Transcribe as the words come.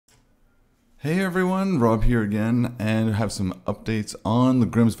Hey everyone, Rob here again, and have some updates on the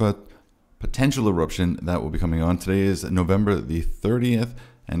Grímsvötn potential eruption that will be coming on. Today is November the 30th,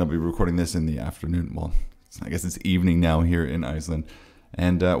 and I'll be recording this in the afternoon. Well, I guess it's evening now here in Iceland.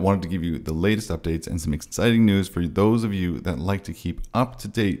 And wanted to give you the latest updates and some exciting news for those of you that like to keep up to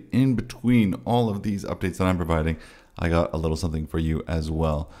date in between all of these updates that I'm providing. I got a little something for you as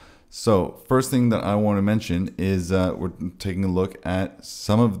well. So first thing that I want to mention is we're taking a look at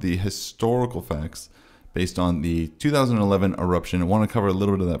some of the historical facts based on the 2011 eruption. I want to cover a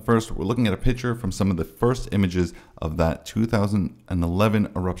little bit of that first. We're looking at a picture from some of the first images of that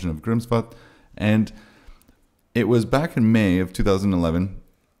 2011 eruption of Grímsvötn, and it was back in May of 2011,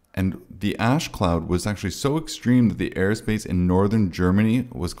 and the ash cloud was actually so extreme that the airspace in northern Germany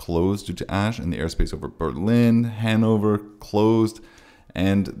was closed due to ash, and the airspace over Berlin, Hanover closed.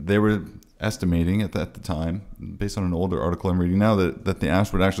 And they were estimating at the time, based on an older article I'm reading now, that the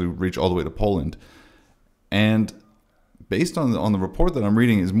ash would actually reach all the way to Poland. And based on the report that I'm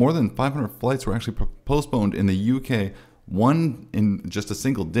reading, is more than 500 flights were actually postponed in the UK, one in just a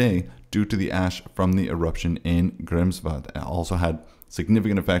single day, due to the ash from the eruption in Grímsvötn. It also had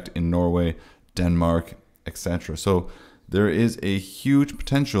significant effect in Norway, Denmark, etc. So there is a huge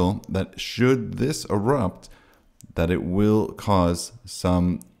potential that should this erupt, that it will cause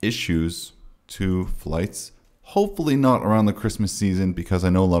some issues to flights. Hopefully not around the Christmas season, because I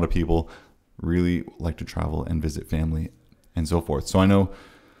know a lot of people really like to travel and visit family and so forth. So I know,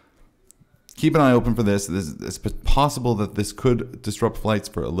 keep an eye open for this. It's possible that this could disrupt flights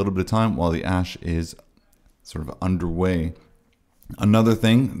for a little bit of time while the ash is sort of underway. Another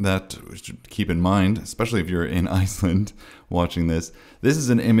thing that we should keep in mind, especially if you're in Iceland watching this is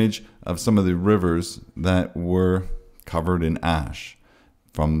an image of some of the rivers that were covered in ash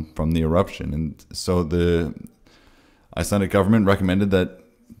from the eruption. And so the Icelandic government recommended that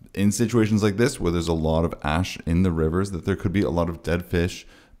in situations like this, where there's a lot of ash in the rivers, that there could be a lot of dead fish,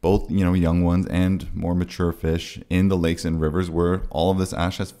 both young ones and more mature fish, in the lakes and rivers where all of this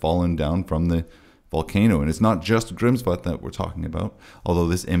ash has fallen down from the volcano. And it's not just Grímsvötn that we're talking about, although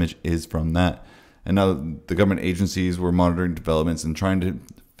this image is from that. And now the government agencies were monitoring developments and trying to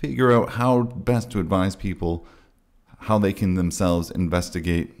figure out how best to advise people how they can themselves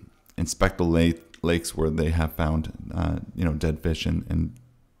inspect the lakes where they have found dead fish and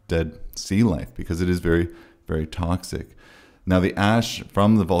dead sea life, because it is very, very toxic. Now the ash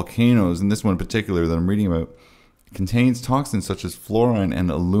from the volcanoes, and this one in particular that I'm reading about, contains toxins such as fluorine and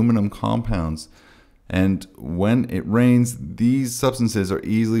aluminum compounds. And when it rains, these substances are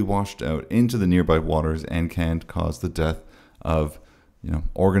easily washed out into the nearby waters and can cause the death of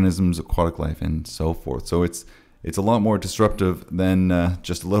organisms, aquatic life, and so forth. So it's a lot more disruptive than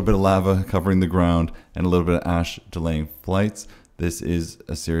just a little bit of lava covering the ground and a little bit of ash delaying flights. This is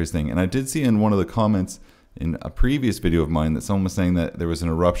a serious thing. And I did see in one of the comments in a previous video of mine that someone was saying that there was an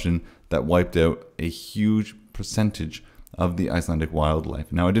eruption that wiped out a huge percentage of the Icelandic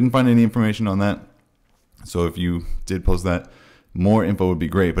wildlife. Now, I didn't find any information on that, so if you did post that, more info would be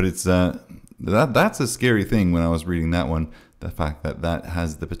great. But it's that's a scary thing when I was reading that one, the fact that that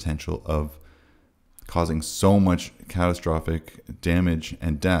has the potential of causing so much catastrophic damage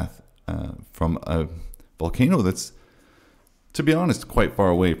and death from a volcano that's, to be honest, quite far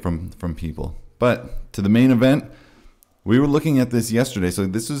away from people. But to the main event, we were looking at this yesterday. So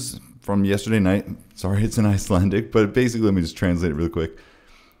this is from yesterday night. Sorry, it's in Icelandic, but basically, let me just translate it really quick.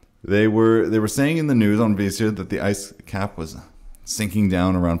 They were saying in the news on Glacier that the ice cap was sinking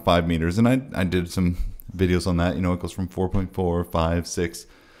down around 5 meters, and I did some videos on that. It goes from 4.4, 5, 6,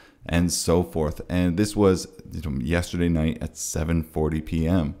 and so forth. And this was yesterday night at 7:40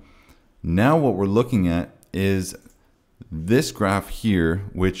 p.m. Now what we're looking at is this graph here,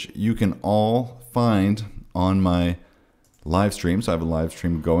 which you can all find on my live stream. So I have a live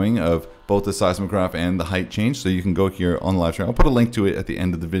stream going of both the seismograph and the height change. So you can go here on the live stream. I'll put a link to it at the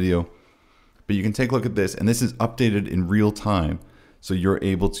end of the video. But you can take a look at this, and this is updated in real time. So you're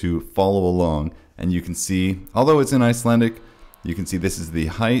able to follow along, and you can see, although it's in Icelandic, you can see this is the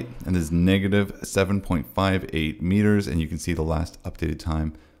height, and this is negative 7.58 meters. And you can see the last updated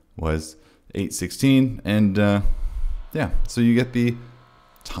time was 8:16. And yeah, so you get the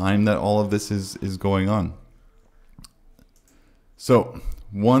time that all of this is going on. So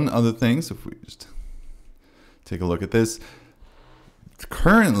one other thing, so if we just take a look at this,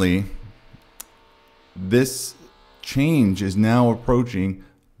 currently this change is now approaching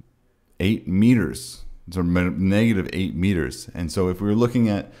 8 meters, so negative 8 meters. And so if we were looking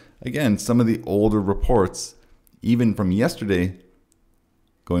at, again, some of the older reports, even from yesterday,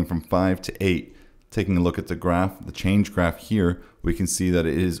 going from 5 to 8, taking a look at the graph, the change graph here, we can see that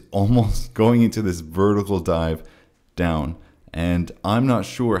it is almost going into this vertical dive down. And I'm not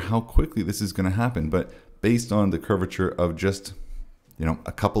sure how quickly this is going to happen, but based on the curvature of just,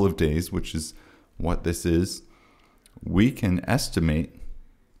 a couple of days, which is what this is, we can estimate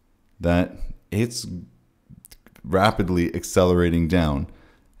that it's rapidly accelerating down.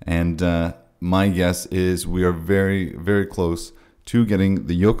 And my guess is we are very, very close to getting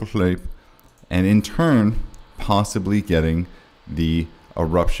the Jökull, and in turn, possibly getting the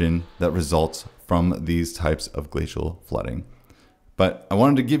eruption that results from these types of glacial flooding. But I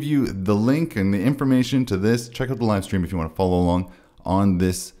wanted to give you the link and the information to this. Check out the live stream if you want to follow along on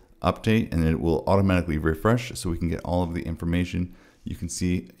this update, and it will automatically refresh so we can get all of the information. You can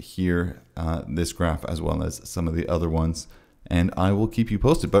see here this graph as well as some of the other ones, and I will keep you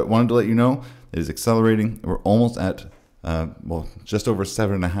posted. But I wanted to let you know it is accelerating. We're almost at just over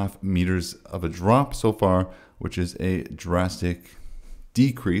 7.5 meters of a drop so far, which is a drastic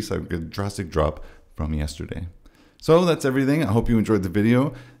decrease, a drastic drop from yesterday. So that's everything. I hope you enjoyed the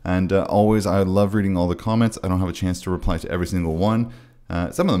video, and always, I love reading all the comments. I don't have a chance to reply to every single one.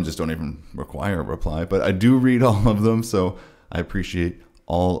 Some of them just don't even require a reply, but I do read all of them, so I appreciate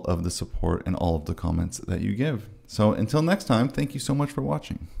all of the support and all of the comments that you give. So until next time, thank you so much for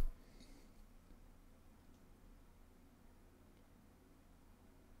watching.